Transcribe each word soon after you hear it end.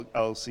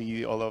I'll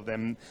see all of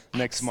them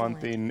next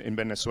month in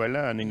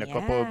Venezuela, and in a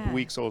couple of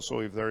weeks also,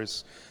 if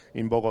there's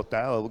in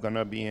Bogota, I'm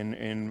gonna be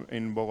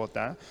in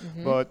Bogota.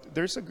 But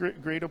there's a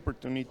great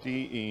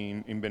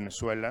opportunity in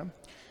Venezuela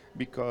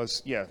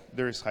because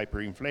there's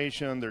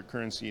hyperinflation, their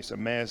currency is a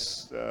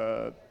mess,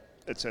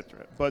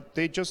 etc. But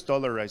they just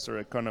dollarized their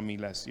economy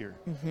last year,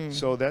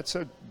 so that's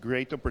a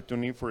great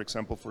opportunity, for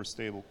example, for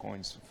stable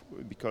coins,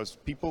 because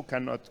people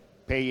cannot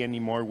pay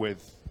anymore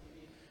with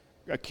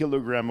a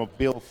kilogram of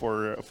bill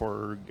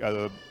for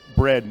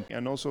bread.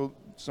 And also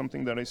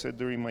something that I said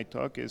during my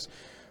talk is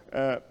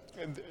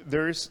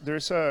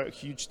there's a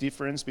huge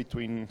difference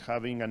between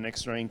having an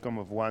extra income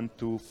of $1,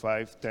 $2,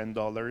 $5,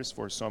 $10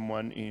 for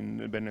someone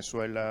in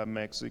Venezuela,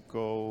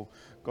 Mexico,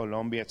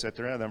 Colombia,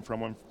 etc., than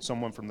from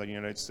someone from the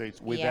United States.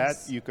 With that,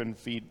 you can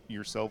feed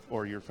yourself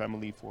or your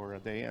family for a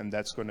day, and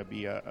that's going to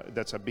be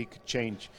that's a big change.